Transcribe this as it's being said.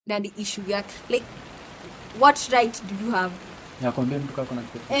na ni issue yake. Like what right do you have? Ya kwambia mtu kako na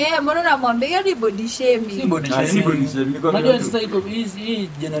kitu. Mbona unamwambia hiyo ni body shaming? Si body shaming. Unajua sasa iko hii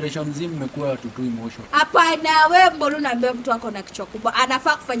generation nzima imekuwa tutu emotion. Hapana, wewe mbona unaambia mtu ako na kichwa kubwa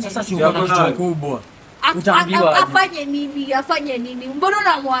anafaa kufanya nini? Sasa si uko na kichwa kubwa. Afanye nini? Mbona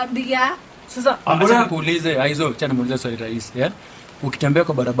unamwambia? Sasa mbona kuulize hizo chana muulize swali rahisi, ukitembea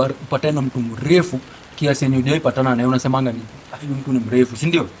kwa barabara upatane na mtu mrefu kiasi ni hujai patana naye unasemanga ni huyu mtu ni mrefu, si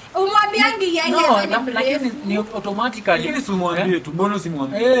ndio? Umwambiangi yeye ni lakini ni automatically. Lakini simwambie tu, mbona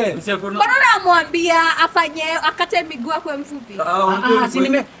simwambie? Mbona unamwambia afanye akate miguu kwa mfupi?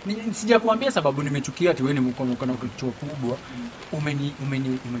 Sijakwambia sababu nimechukia ati wewe ni mkono na kichwa kubwa.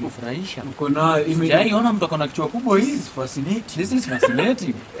 Umenifurahisha. Uko na imeiona mtu akona kichwa kubwa. This is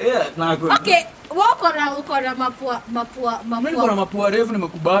fascinating. Okay, uko na mapua. Mimi niko na mapua refu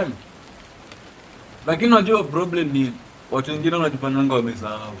nimekubali. Lakini unajua problem ni watu wengine wanajifanyanga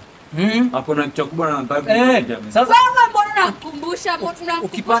wamesahau. Hapo na kichwa kubwa na nataka sasa wewe mbona unakumbusha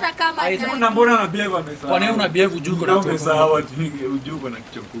kama gani? Mbona na behave amesahau? Kwa nini una behave ujuko na kichwa umesahau ujuko na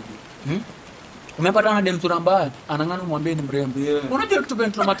kichwa kubwa? Umepata na dem sura mbaya, anang'ana mwambie ni mrembo. Unajua kitu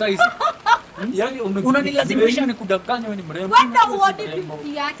gani traumatize? Yaani unanilazimisha nikudanganya wewe ni mrembo. What uone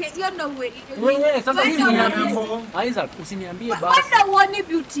beauty yake? Hiyo ndio wewe. Sasa hivi Isaac usiniambie basi. What uone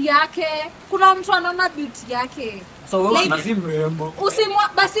beauty yake? Kuna mtu anaona beauty yake. So wewe si mrembo.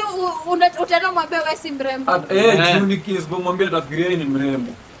 Basi utaenda mwambie wewe si mrembo. Juni kiss bomwambie atafikiria ni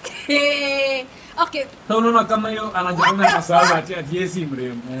mrembo. Okay. Sasa unaona kama hiyo anajifanya masala ati yeye si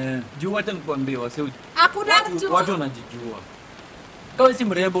mrembo. Juu hata nikwambie wase hakuna mtu watu wanajijua. Kama si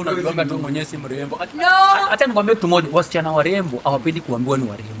mrembo unajigonga tu mwenyewe si mrembo. Hata nikwambie kitu moja, wasichana warembo hawapendi kuambiwa ni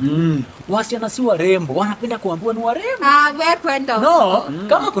warembo. Wasichana si warembo, wanapenda kuambiwa ni warembo. Wewe kwenda. No,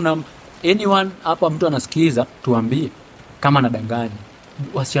 kama kuna anyone hapa mtu anasikiza tuambie kama nadanganya.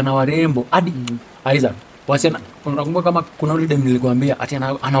 Wasichana warembo hadi Isaac wasichana unakumbuka kama kuna yule dem nilikwambia ati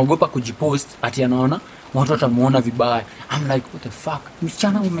anaogopa kujipost ati anaona watu watamuona vibaya. I'm like what the fuck?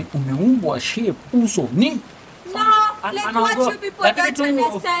 Msichana umeumbwa shape uso ni like what you people don't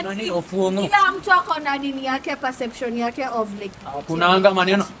understand. Kila mtu ako na nini yake, perception yake of like kuna anga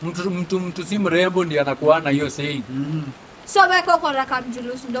maneno mtu si mrembo ndiye anakuwa na hiyo saying. So wewe uko na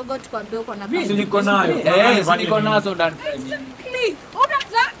kamjulusi ndogo tukwambie uko na mimi niko nayo. Niko nazo ndani.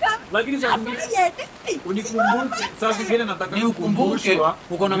 Unataka lakini sasa unikumbuke sasa kile nataka nikumbuke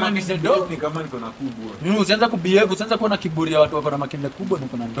uko na makende ndogo ni kama niko na kubwa. Usianza kubehave, usianza kuwa na kiburi ya watu wako na makende kubwa na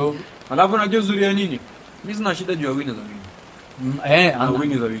kuna ndogo. Alafu unajua uzuri ya nini? Mimi sina shida juu ya wini za wini.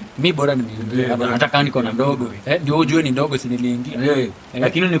 Wini za wini. Mimi bora nimeingia. Nataka niko na ndogo. Ndio ujue ni ndogo si niliingia.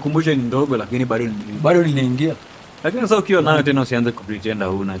 Lakini nikumbushe ni ndogo lakini bado niliingia. Lakini sasa ukiwa nayo tena usianze kupretend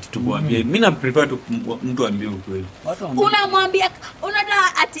huna kitu kuambia. Mimi na prefer tu mtu ambie ukweli. Unamwambia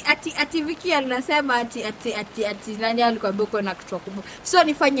ati Vicky anasema ati nani alikwambia uko na kichwa kubwa. So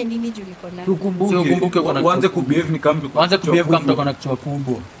nifanye nini juu niko nayo? Ukumbuke uanze kubehave ni kama mtu ako na kichwa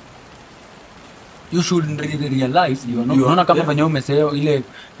kubwa. You should really realize you know. Unaona kama venye umesema ile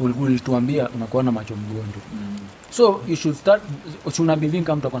ulituambia unakuwa na macho mgonjwa. So you should start usinabivinga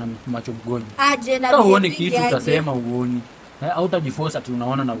kama mtu ako na macho mgonjwa. Aje na uone kitu utasema uoni. Au utajiforce ati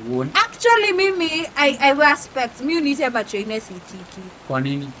unaona na uoni. Actually mimi I respect. Mimi niite macho ine sitiki. Kwa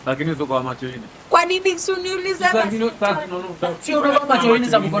nini? Lakini uko kwa macho ine. Kwa nini usiniulize basi? Sio unaona macho ine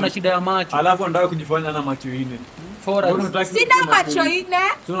sababu kuna shida ya macho. Alafu unataka kujifanya na macho ine. Sina macho ine.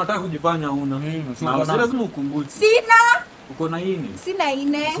 Sio unataka kujifanya una. Na lazima ukumbuke. Sina. Uko na ine. Sina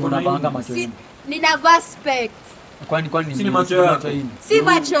ine. Unapanga macho ine. Nina respect. Kwani si macho ine? Si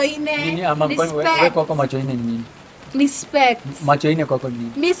macho ine. Nini ama wewe kwa macho ine ni nini? Respect. Macho ine kwako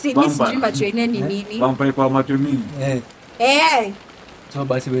ni. Mimi si macho ine ni nini? Bampa kwa macho mingi. So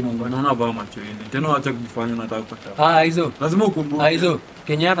basi wewe unaona ba macho ine. Tena acha kujifanya unataka kupata. Hizo. Lazima ukumbuke. Hizo.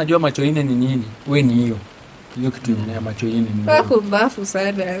 Kenya anajua macho ine ni nini? Wewe ni hiyo. Hiyo kitu ya macho ine ni. Wewe kumbafu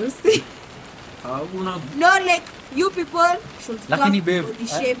sana. No like you people should stop. Lakini babe,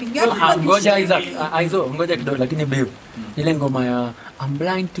 ngoja Isaac, ngoja kidogo lakini babe. Ile ngoma ya I'm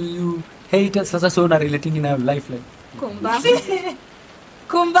blind to you. Hate sasa so na relating in our life like.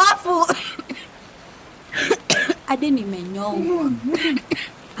 Kumbafu. Ade nimenyonga.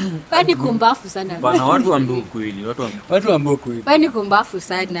 Bani kumbafu sana. Bana watu ambao kweli, watu ambao kweli. Bani kumbafu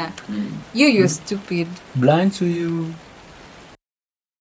sana. You stupid. Blind to you.